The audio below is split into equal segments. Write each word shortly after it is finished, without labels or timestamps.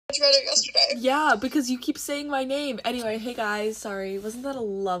better yesterday. Yeah, because you keep saying my name. Anyway, hey guys, sorry. Wasn't that a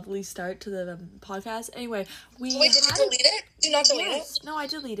lovely start to the podcast? Anyway, Wait, did you delete it? Did you not delete it? No, I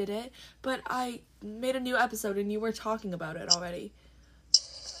deleted it, but I made a new episode and you were talking about it already.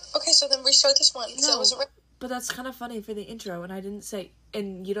 Okay, so then restart this one. No, so was it but that's kind of funny for the intro, and I didn't say,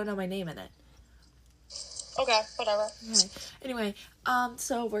 and you don't know my name in it. Okay, whatever. Okay. Anyway,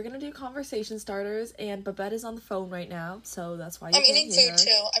 so we're gonna do conversation starters, and Babette is on the phone right now, so that's why you I'm can't eating hear food, her.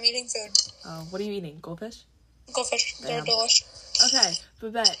 too. I'm eating food. Oh, what are you eating? Goldfish? Goldfish. They're Damn. delish. Okay,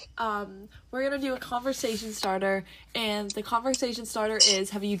 Babette, we're gonna do a conversation starter, and the conversation starter is,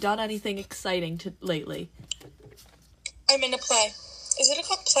 have you done anything exciting lately? I'm in a play. Is it a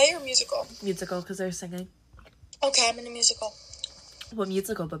play or musical? Musical, because they're singing. Okay, I'm in a musical. What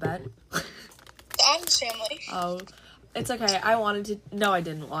musical, Babette? The Addams Family. Oh, it's okay. No, I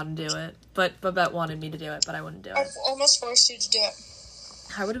didn't want to do it, but Babette wanted me to do it, but I wouldn't do it. I've almost forced you to do it.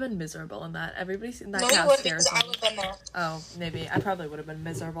 I would have been miserable in that. Everybody's in that No, you cast wouldn't, scares because me. I would have been there. Oh, maybe. I probably would have been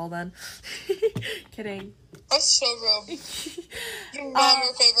miserable then. Kidding. That's so rude. You're not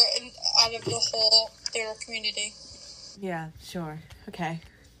your favorite out of the whole theater community. Yeah, sure. Okay.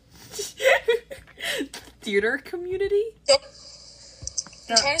 Theater community? Yep.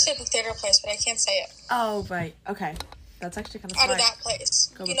 I'm trying to say the theater place, but I can't say it. Oh, right. Okay. That's actually kind of Out smart. of that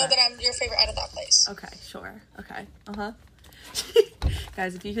place. You know that I'm your favorite out of that place. Okay, sure. Okay. Uh-huh.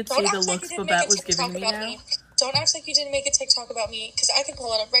 Guys, if you could Don't see the act like looks you didn't Babette make a was giving TikTok me about now. me. Don't act like you didn't make a TikTok about me, because I can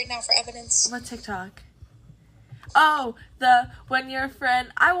pull it up right now for evidence. What TikTok? Oh, when your friend,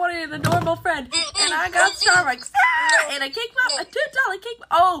 I wanted the normal friend, and I got Starbucks, and a cake pop, a $2 cake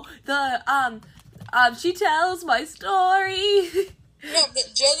pop. Oh, she tells my story. No,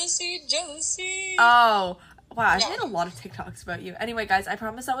 but jealousy. Oh, wow, I've made a lot of TikToks about you. Anyway, guys, I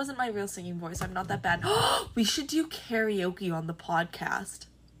promise that wasn't my real singing voice. I'm not that bad. We should do karaoke on the podcast.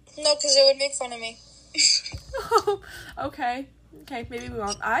 No, because it would make fun of me. Okay, maybe we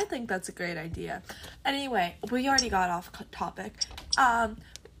won't. I think that's a great idea. Anyway, we already got off topic. What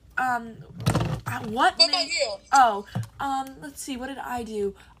What about you? Oh, let's see, what did I do?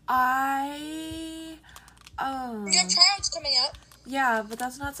 You have tryouts coming up. Yeah, but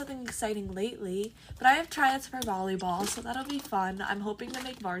that's not something exciting lately. But I have tryouts for volleyball, so that'll be fun. I'm hoping to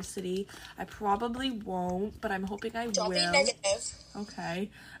make varsity. I probably won't, but I'm hoping I Don't will. be negative. Okay.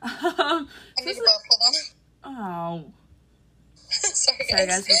 I need to burp. Hold on. Oh. Sorry, Sorry, guys.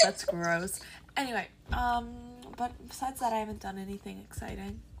 guys, but that's gross. Anyway, but besides that, I haven't done anything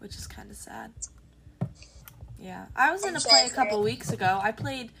exciting, which is kind of sad. Yeah. I was in a play a couple weeks ago. I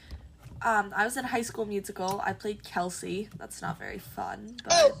was in High School Musical. I played Kelsey. That's not very fun.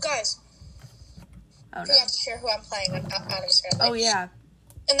 But... Oh, guys. Oh, I no. forgot to share who I'm playing on Addams Family. Oh, yeah.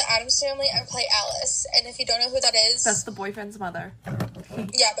 In the Addams Family, I play Alice. And if you don't know who that is... That's the boyfriend's mother.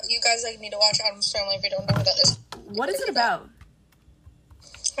 Yeah, but you guys need to watch Addams Family if you don't know who that is. What is it about?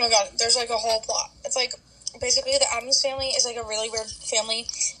 Oh my god, there's a whole plot. It's basically the Addams Family is a really weird family.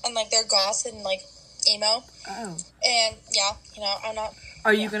 And they're goth and emo. Oh. And yeah, I'm not...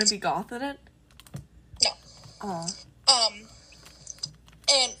 Are you gonna be goth in it? No. Oh.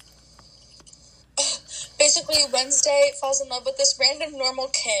 And basically Wednesday falls in love with this random normal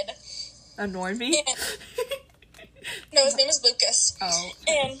kid. A normie? No, his name is Lucas. Oh.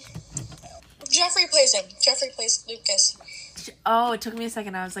 And Jeffrey plays him. Jeffrey plays Lucas. Oh, it took me a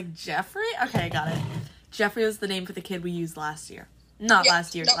second. I was like, Jeffrey? Okay, I got it. Jeffrey was the name for the kid we used last year. Not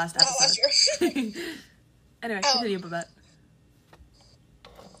last year, last episode. Not last year. Anyway, continue, Babette.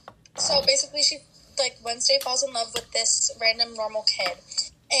 So basically Wednesday falls in love with this random normal kid.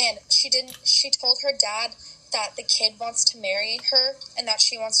 And she told her dad that the kid wants to marry her and that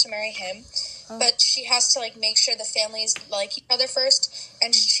she wants to marry him. Oh. But she has to make sure the families like each other first.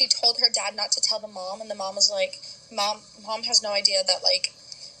 And she told her dad not to tell the mom, and the mom was like, Mom has no idea that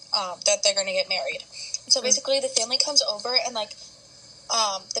that they're gonna get married. And so basically the family comes over, and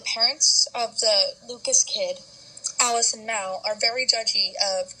the parents of the Lucas kid, Alice and Mal, are very judgy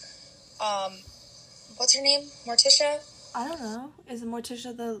of what's her name? Morticia? I don't know. Is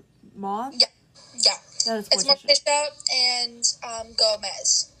Morticia the mom? Yeah. That is It's Morticia and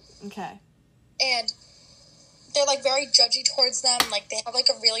Gomez. Okay. And they're very judgy towards them. They have a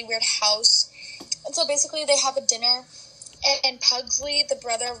really weird house. And so basically they have a dinner, and Pugsley, the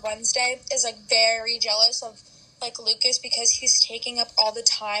brother of Wednesday, is very jealous of Lucas because he's taking up all the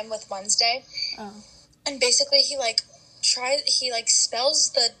time with Wednesday. Oh. And basically he spells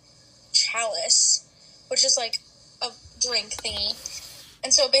the chalice, which is a drink thingy.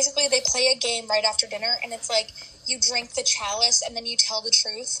 And so basically they play a game right after dinner, and it's you drink the chalice and then you tell the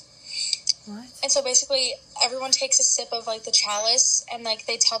truth. What? And so basically, everyone takes a sip of, like, the chalice, and, like,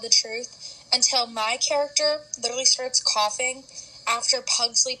 they tell the truth, until my character literally starts coughing after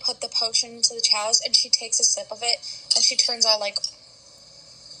Pugsley put the potion into the chalice, and she takes a sip of it, and she turns all, like,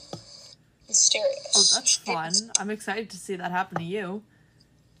 mysterious. Oh, that's fun. I'm excited to see that happen to you.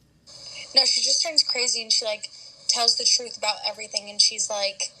 No, she just turns crazy, and she, like, tells the truth about everything, and she's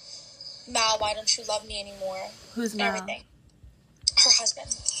like, Mal, why don't you love me anymore? Who's Mal? Everything. Her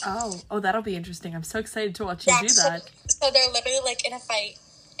husband. Oh, that'll be interesting. I'm so excited to watch you do that. So they're literally, like, in a fight,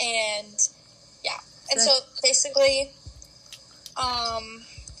 and, yeah. And so, basically,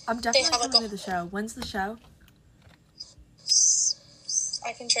 I'm definitely coming to the show. When's the show?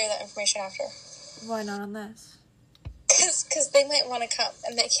 I can share that information after. Why not on this? Because they might want to come,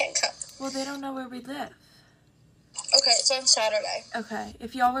 and they can't come. Well, they don't know where we live. Okay, it's on Saturday. Okay,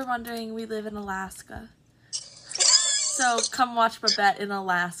 if y'all were wondering, we live in Alaska. So, come watch Babette in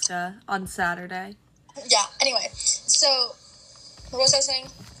Alaska on Saturday. Yeah, anyway. So, what was I saying?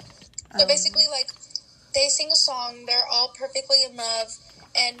 So, basically, like, they sing a song, they're all perfectly in love,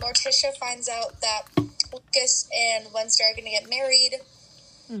 and Morticia finds out that Lucas and Wednesday are going to get married,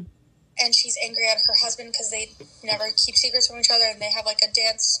 and she's angry at her husband because they never keep secrets from each other, and they have, like, a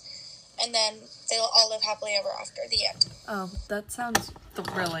dance, and then they'll all live happily ever after. The end. Oh, that sounds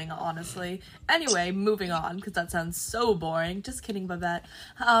thrilling, honestly. Anyway, moving on, because that sounds so boring. Just kidding, Babette.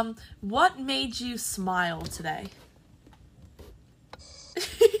 What made you smile today?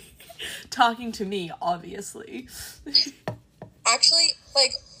 Talking to me, obviously. Actually,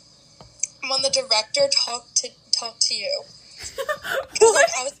 like, when the director talked to you. Because,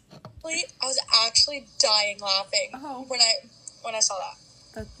 like, I was actually dying laughing when I saw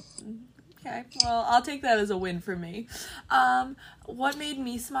that. Okay, well, I'll take that as a win for me. What made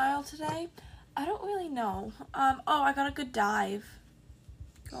me smile today? I don't really know. I got a good dive.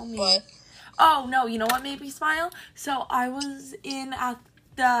 Go me. What? Oh, no, you know what made me smile? So, I was in a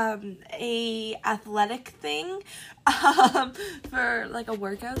athletic thing, for, like, a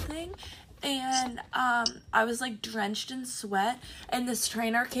workout thing, and, I was, like, drenched in sweat, and this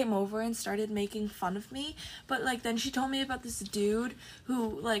trainer came over and started making fun of me, but, like, then she told me about this dude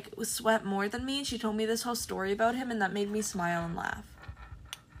who, like, was sweat more than me, and she told me this whole story about him, and that made me smile and laugh.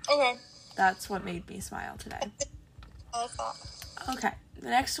 Okay. That's what made me smile today. Okay. Okay, the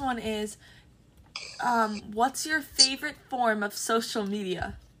next one is, what's your favorite form of social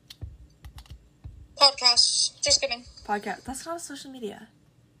media? Podcasts. Just kidding. Podcast. That's not a social media.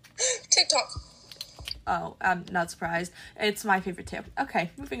 TikTok. Oh, I'm not surprised. It's my favorite too. Okay,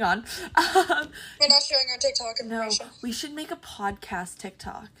 moving on. We're not sharing our TikTok information. No, we should make a podcast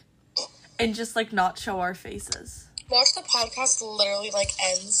TikTok. And just, like, not show our faces. Watch the podcast literally, like,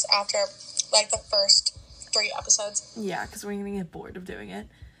 ends after, like, the first 3 episodes. Yeah, because we're gonna get bored of doing it.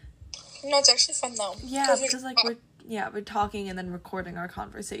 No, it's actually fun, though. Yeah, because, like, we're talking and then recording our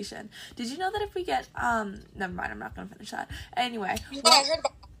conversation. Did you know that if we get, never mind, I'm not gonna finish that. Anyway. I heard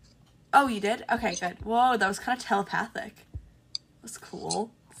about. Oh, you did? Okay, good. Whoa, that was kind of telepathic. That's cool.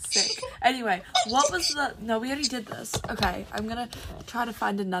 Sick. Anyway, what was no, we already did this. Okay, I'm gonna try to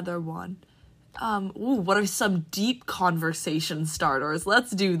find another one. What are some deep conversation starters?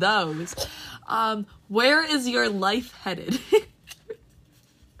 Let's do those. Where is your life headed?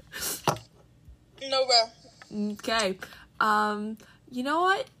 Nowhere. Okay. You know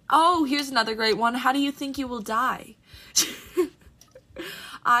what? Oh, here's another great one. How do you think you will die?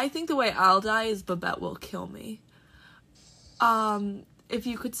 I think the way I'll die is Babette will kill me. If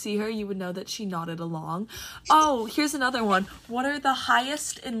you could see her, you would know that she nodded along. Oh, here's another one. What are the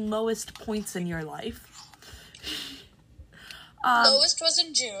highest and lowest points in your life? Lowest was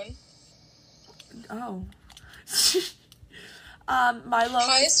in June. Oh. My lowest...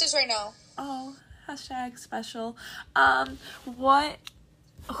 Highest is right now. Oh, hashtag special.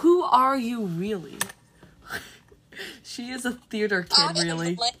 Who are you really? She is a theater kid, really. I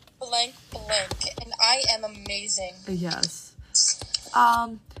am blank, and I am amazing. Yes.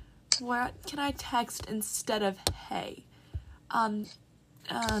 What can I text instead of hey?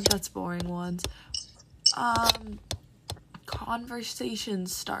 That's boring ones. Conversation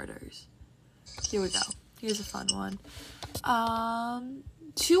starters. Here we go. Here's a fun one.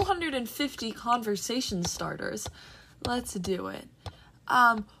 250 conversation starters. Let's do it.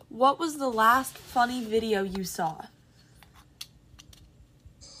 What was the last funny video you saw?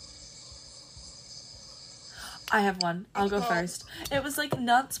 I have one. I'll go first. It was, like,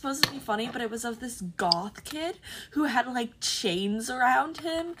 not supposed to be funny, but it was of this goth kid who had, like, chains around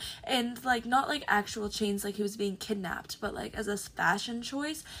him, and, like, not, like, actual chains, like he was being kidnapped, but, like, as a fashion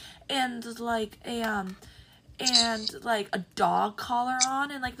choice, and, like, and, like, a dog collar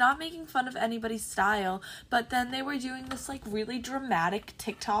on, and, like, not making fun of anybody's style, but then they were doing this, like, really dramatic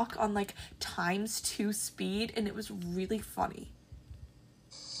TikTok on, like, ×2 speed, and it was really funny.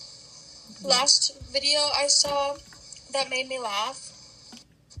 Last video I saw that made me laugh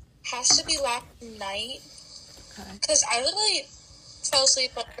has to be last night. Okay. Because I literally fell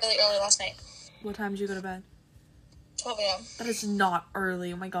asleep really early last night. What time did you go to bed? 12 a.m. That is not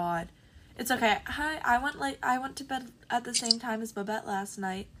early. Oh my god. It's okay. I went to bed at the same time as Babette last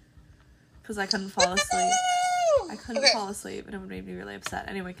night because I couldn't fall asleep. I couldn't fall asleep, and it made me really upset.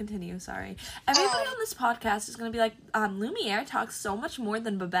 Anyway, continue. Sorry. Everybody on this podcast is gonna be like, Lumiere talks so much more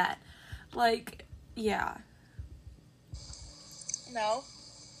than Babette. Like, yeah. No.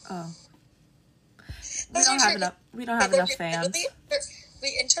 Oh. We don't have enough fans.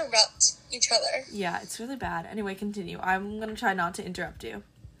 We interrupt each other. Yeah, it's really bad. Anyway, continue. I'm gonna try not to interrupt you.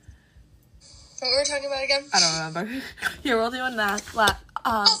 What were we talking about again? I don't remember. Here, we'll do that.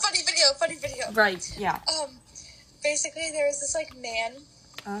 Funny video. Right, yeah. Basically, there was this, like, man,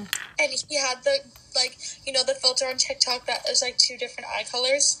 Oh. and he had the, like, you know, the filter on TikTok that is, like, 2 different eye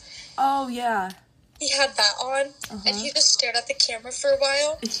colors? Oh, yeah. He had that on, and he just stared at the camera for a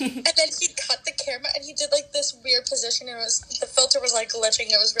while, and then he cut the camera, and he did, like, this weird position, and the filter was, like, glitching.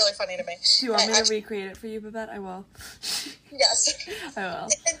 It was really funny to me. Do you want me to recreate it for you, Babette? I will. Yes. I will.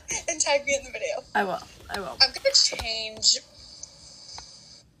 And tag me in the video. I will. I'm gonna change...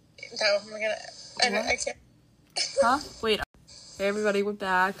 No, I can't. Huh? Wait. Hey, everybody, we're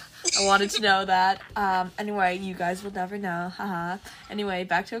back. I wanted to know that. Anyway, you guys will never know. Haha. Anyway,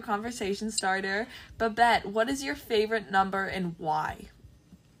 back to a conversation starter. Babette, what is your favorite number and why?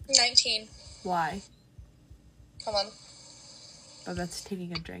 19. Why? Come on. Babette's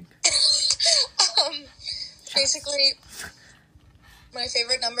taking a drink. Basically, my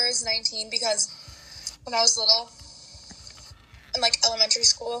favorite number is 19 because when I was little, in, like, elementary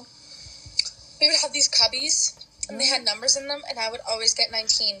school, we would have these cubbies, and they had numbers in them, and I would always get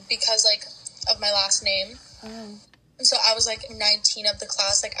 19 because, like, of my last name. Oh. And so I was, like, 19 of the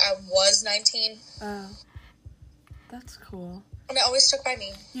class. Like, I was 19. Oh. That's cool. And it always stuck by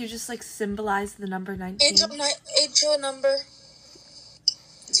me. You just, like, symbolize the number 19? Angel number.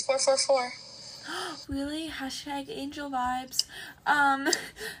 It's 444. Really? Hashtag angel vibes.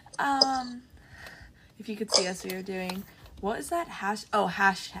 If you could see us, we were doing... What is that?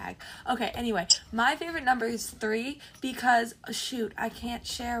 Hashtag. Okay, anyway. My favorite number is 3 because, shoot, I can't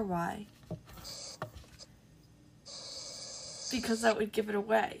share why. Because that would give it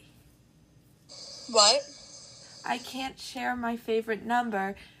away. What? I can't share my favorite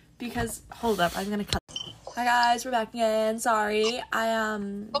number because, hold up, I'm gonna cut. Hi guys, we're back again. Sorry. I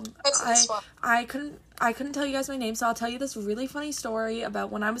couldn't tell you guys my name, so I'll tell you this really funny story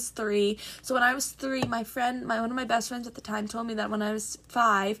about when I was 3. So when I was 3, one of my best friends at the time told me that when I was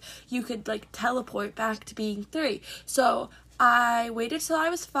 5, you could, like, teleport back to being 3. So I waited till I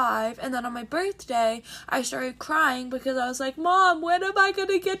was 5, and then on my birthday, I started crying because I was like, Mom, when am I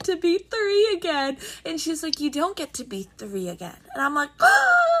gonna get to be 3 again? And she's like, you don't get to be 3 again. And I'm like,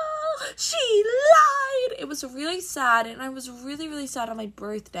 oh, she lied. It was really sad, and I was really, really sad on my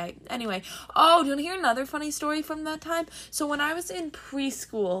birthday. Anyway, do you want to hear another funny story from that time? So when I was in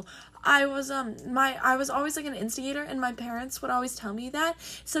preschool, I was always, like, an instigator, and my parents would always tell me that.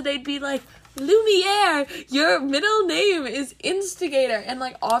 So they'd be like, Lumiere, your middle name is instigator. And,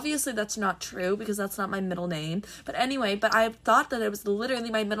 like, obviously that's not true because that's not my middle name. But anyway, I thought that it was literally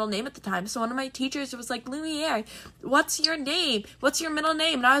my middle name at the time. So one of my teachers was like, Lumiere, what's your name? What's your middle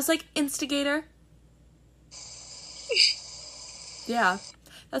name? And I was like, instigator. Yeah,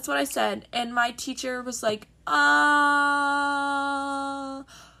 that's what I said. And my teacher was like, okay,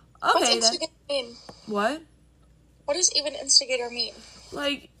 What's instigator mean? What? What does even instigator mean?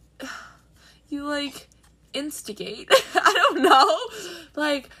 Like, you, like, instigate. I don't know.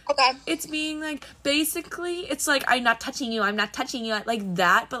 Like, okay. It's being, like, basically, it's like, I'm not touching you, like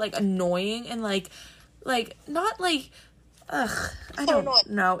that, but, like, annoying and, like, not, like, I don't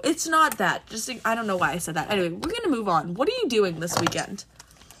know. It's not that. Just, I don't know why I said that. Anyway, we're gonna move on. What are you doing this weekend?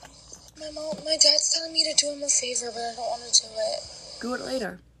 My dad's telling me to do him a favor, but I don't want to do it. Do it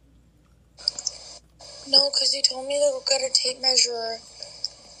later. No, because he told me to look at a tape measure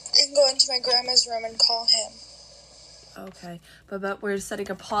and go into my grandma's room and call him. Okay, but we're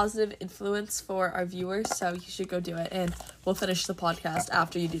setting a positive influence for our viewers, so you should go do it, and we'll finish the podcast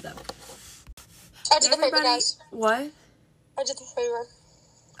after you do that. I did the favor, guys. What? I did the favor.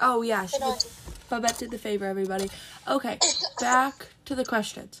 Oh, yeah. Babette did the favor, everybody. Okay, back to the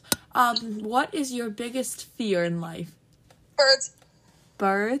questions. What is your biggest fear in life? Birds.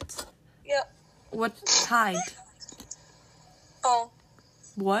 Birds? Yep. What kind? All.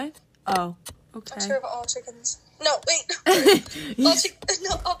 What? Oh, okay. I'm sure of all chickens. No, wait.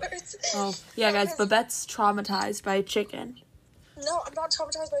 All birds. Oh, yeah, guys, Babette's traumatized by chicken. No, I'm not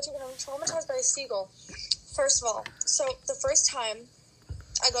traumatized by chicken. I'm traumatized by a seagull. First of all, so the first time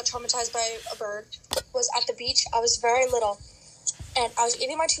I got traumatized by a bird was at the beach. I was very little, and I was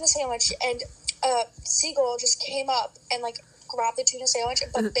eating my tuna sandwich, and a seagull just came up and, like, grabbed the tuna sandwich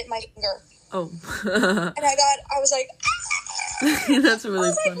but bit my finger. Oh. And I was like, ah! That's really I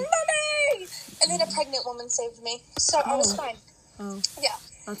was funny. like, Mommy! And then a pregnant woman saved me, so I was fine. Oh. Yeah.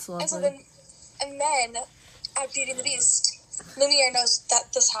 That's lovely. And then at Beauty and the Beast, Lumiere knows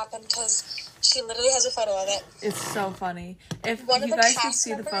that this happened because she literally has a photo of it. It's so funny. If you guys could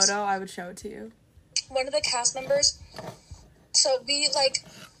see the photo, I would show it to you. One of the cast members, so we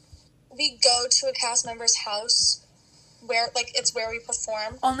go to a cast member's house where, like, it's where we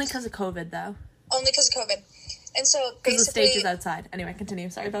perform. Only because of COVID, though. Only because of COVID. And so, basically... Because the stage is outside. Anyway, continue.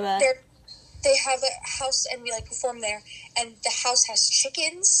 Sorry about that. They have a house, and we, like, perform there. And the house has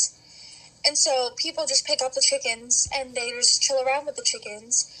chickens. And so, people just pick up the chickens, and they just chill around with the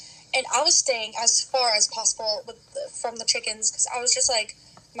chickens. And I was staying as far as possible from the chickens, because I was just, like,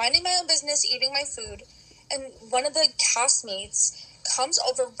 minding my own business, eating my food. And one of the castmates comes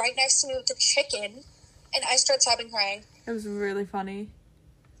over right next to me with the chicken, and I start sobbing crying. It was really funny.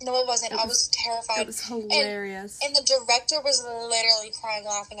 No, it wasn't. I was terrified. It was hilarious. And the director was literally crying,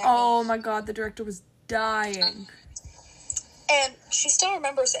 laughing at me. Oh my god, the director was dying. And she still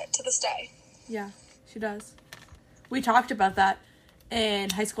remembers it to this day. Yeah, she does. We talked about that in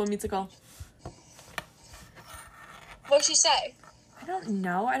High School Musical. What'd she say? I don't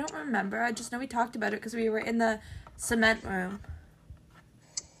know. I don't remember. I just know we talked about it because we were in the cement room.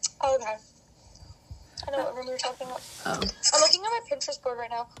 Oh, okay. I know what room we were talking about. Oh. I'm looking at my Pinterest board right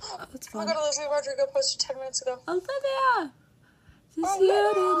now. Oh, that's fun. Oh my god, Olivia Rodrigo posted 10 minutes ago. Olivia! Since you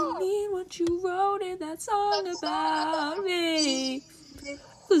didn't mean what you wrote in that song about me.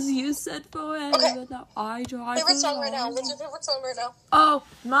 Because you said forever, okay. Now I drive favorite song along. right now. What's your favorite song right now? Oh,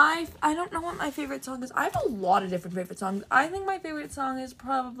 I don't know what my favorite song is. I have a lot of different favorite songs. I think my favorite song is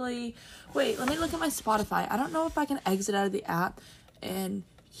probably... Wait, let me look at my Spotify. I don't know if I can exit out of the app and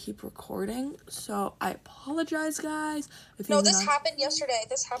keep recording, so I apologize, guys. No, this happened yesterday.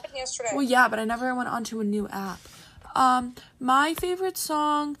 Well, yeah, but I never went onto a new app. My favorite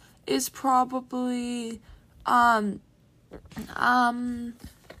song is probably, I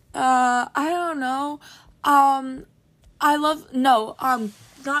don't know.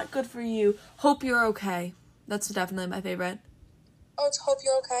 Not Good For You. Hope You're Okay. That's definitely my favorite. Oh, it's Hope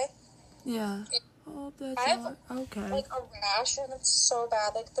You're Okay? Yeah. Hope that you're okay. Like, a rash, and it's so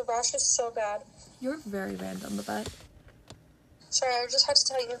bad. Like, the rash is so bad. You're very random, Babette. Sorry, I just had to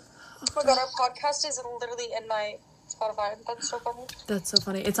tell you. Oh my god, our podcast is literally in my Spotify. That's so funny. That's so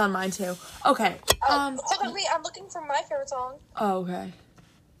funny. It's on mine, too. Okay. Hold on, wait. I'm looking for my favorite song. Oh, okay.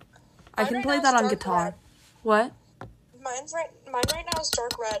 I can play that on guitar. Red. What? Mine right now is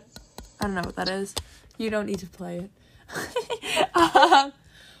Dark Red. I don't know what that is. You don't need to play it.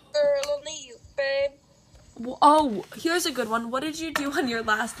 Girl, only you, babe. Oh, here's a good one. What did you do on your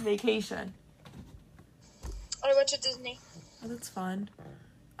last vacation? I went to Disney. Oh, that's fun.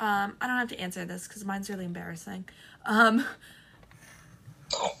 I don't have to answer this because mine's really embarrassing. Okay.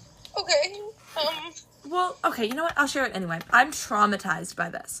 Well, okay, you know what? I'll share it anyway. I'm traumatized by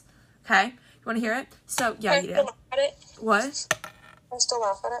this. Okay? You want to hear it? So, yeah, you do. I still laugh at it. What? I still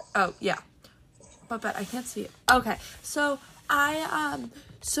laugh at it. Oh, yeah. But I can't see it. Okay, so to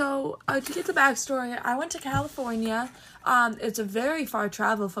get the backstory, I went to California. It's a very far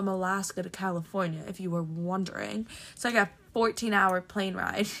travel from Alaska to California, if you were wondering. So I got a 14-hour plane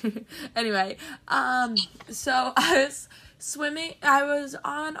ride. Anyway, so I was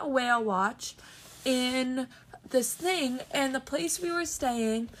on a whale watch in this thing, and the place we were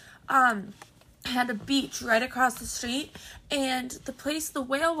staying, had a beach right across the street, and the place the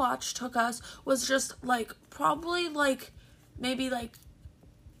whale watch took us was just, like, probably, like, maybe, like,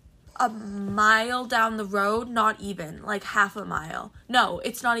 a mile down the road, not even, like, half a mile. No,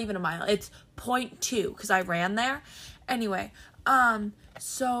 it's not even a mile. It's 0.2, because I ran there. Anyway, and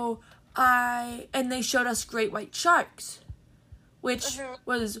they showed us great white sharks, which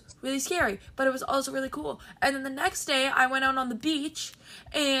was really scary, but it was also really cool. And then the next day, I went out on the beach,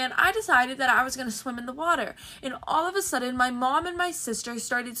 and I decided that I was going to swim in the water. And all of a sudden, my mom and my sister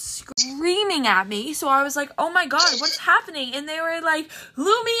started screaming at me. So I was like, oh my God, what's happening? And they were like,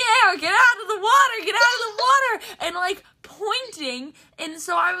 Lumiere, get out of the water, get out of the water. And like pointing. And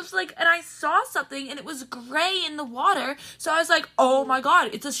so I was like, and I saw something and it was gray in the water. So I was like, oh my God,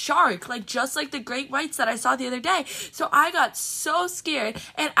 it's a shark. Like just like the great whites that I saw the other day. So I got so scared.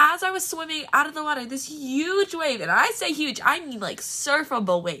 And as I was swimming out of the water, this huge wave, and I say huge, I mean like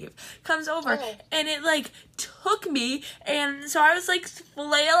surfable wave, comes over and it like took me. And so I was like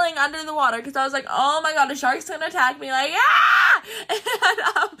flailing under the water because I was like, oh my God, a shark's gonna attack me, like, ah!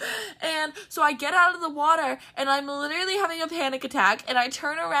 And so I get out of the water and I'm literally having a panic attack, and I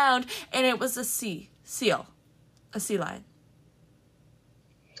turn around and it was a sea lion.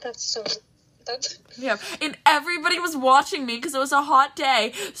 Yeah, and everybody was watching me because it was a hot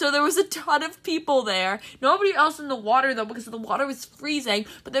day, so there was a ton of people there. Nobody else in the water, though, because the water was freezing,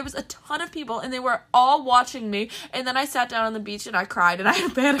 but there was a ton of people, and they were all watching me, and then I sat down on the beach, and I cried, and I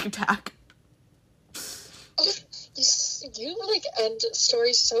had a panic attack. You like, end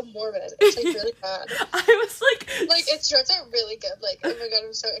stories so morbid. It's, like, really bad. I was, like, it starts out really good, like, oh my God,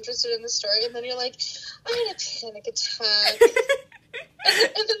 I'm so interested in the story, and then you're like, I had a panic attack.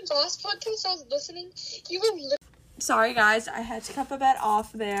 And then last podcast I was listening, you were sorry guys, I had to cut Babette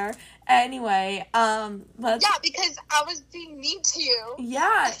off there. Anyway, let's... Yeah, because I was being mean to you.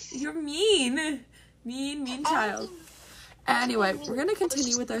 Yeah, you're mean. Mean child. Anyway, we're gonna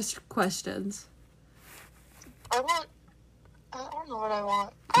continue with our questions. I don't know what I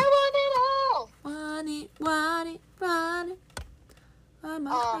want. I want it all! Want it.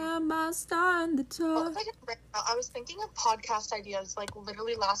 I'm a star in the door. I was thinking of podcast ideas, like,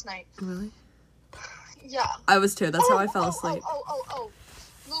 literally last night. Really? Yeah. I was too. That's how I fell asleep.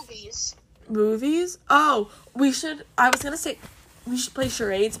 Movies. Movies? Oh, I was gonna say we should play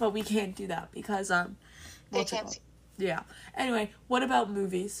charades, but we can't do that because, They can't see. Yeah. Anyway, what about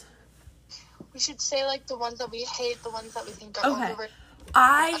movies? We should say, like, the ones that we hate, the ones that we think are overrated.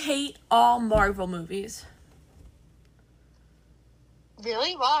 I hate all Marvel movies.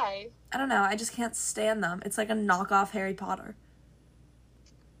 Really? Why? I don't know. I just can't stand them. It's like a knockoff Harry Potter.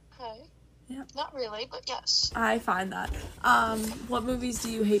 Okay. Yeah. Not really, but yes. I find that. What movies do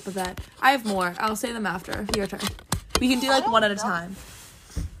you hate, Babette? I have more. I'll say them after. Your turn. We can do, like, one at a time.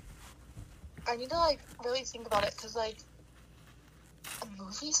 I need to, like, really think about it, because, like,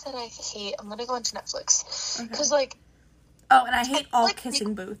 movies that I hate, I'm gonna go into Netflix. Because, like... Oh, and I hate all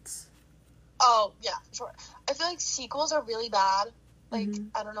kissing booths. Oh, yeah, sure. I feel like sequels are really bad. Like,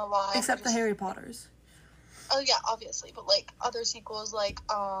 I don't know why. Except the Harry Potters. Oh, yeah, obviously. But, like, other sequels, like,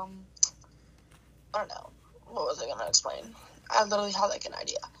 I don't know. What was I going to explain? I literally had, like, an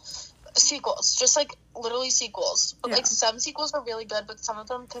idea. Sequels. Just, like, literally sequels. But, like, some sequels are really good, but some of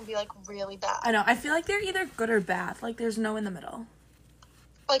them can be, like, really bad. I know. I feel like they're either good or bad. Like, there's no in the middle.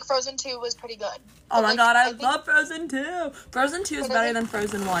 Like, Frozen 2 was pretty good. Oh, my God, I love Frozen 2. Frozen 2 is better than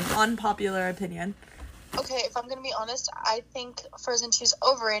Frozen 1. Unpopular opinion. Okay, if I'm going to be honest, I think Frozen 2 is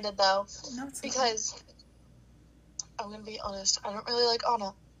overrated, though. No, it's not. Because, I'm going to be honest, I don't really like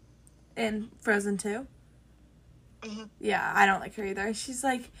Anna. In Frozen 2? Mm-hmm. Yeah, I don't like her either. She's,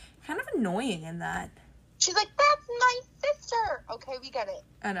 like, kind of annoying in that. She's like, that's my sister! Okay, we get it.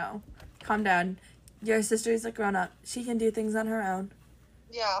 I know. Calm down. Your sister's a grown-up. She can do things on her own.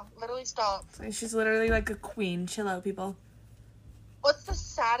 Yeah, literally stop. So she's literally like a queen. Chill out, people. What's the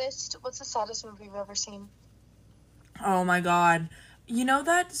saddest movie you've ever seen? Oh my God. You know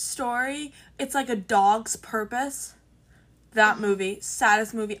that story? It's like A Dog's Purpose. That movie.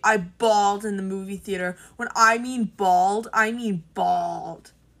 Saddest movie. I bawled in the movie theater. When I mean bawled, I mean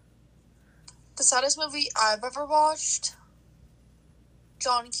bawled. The saddest movie I've ever watched?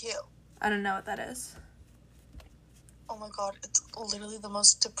 John Q. I don't know what that is. Oh my God, it's literally the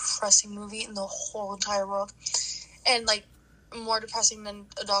most depressing movie in the whole entire world. And, like, more depressing than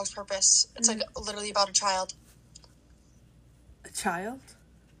A Dog's Purpose. It's, like, literally about a child. A child?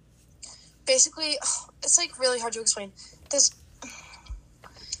 Basically, it's, like, really hard to explain. This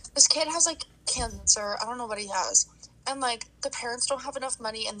kid has, like, cancer. I don't know what he has. And, like, the parents don't have enough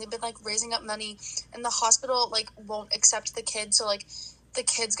money, and they've been, like, raising up money. And the hospital, like, won't accept the kid, so, like, the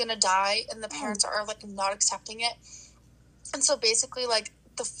kid's gonna die, and the parents are, like, not accepting it. And so basically, like,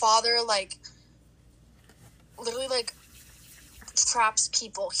 the father, like, literally, like, traps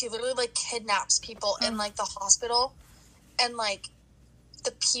people. He literally, like, kidnaps people in, like, the hospital. And, like,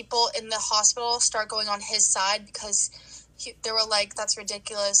 the people in the hospital start going on his side because they were like, that's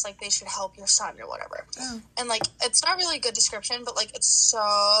ridiculous. Like, they should help your son or whatever. And, like, it's not really a good description, but, like, it's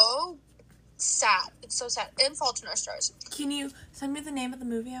so sad. It's so sad. And Fault in Our Stars. Can you send me the name of the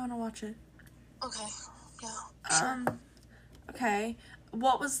movie? I want to watch it. Okay. Yeah. Sure. Okay.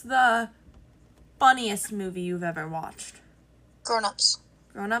 What was the funniest movie you've ever watched? Grown Ups.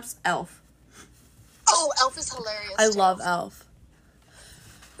 Grown Ups? Elf. Oh, Elf is hilarious. I love Elf.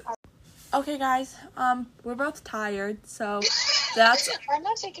 Okay, guys. We're both tired, so that's... I'm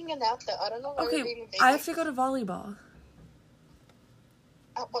not taking a nap, though. I don't know why we're being baby. I have to go to volleyball.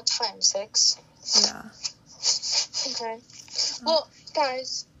 At what time? 6? Yeah. Okay. Well,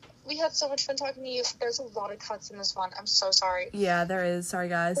 guys, we had so much fun talking to you. There's a lot of cuts in this one. I'm so sorry. Yeah, there is. Sorry,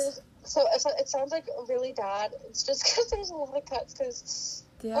 guys. So it sounds like really bad. It's just because there's a lot of cuts because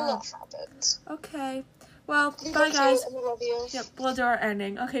a lot happened. Okay. Well, bye, guys. And we love you. Yep, we'll do our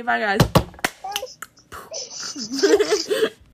ending. Okay, bye, guys. Bye.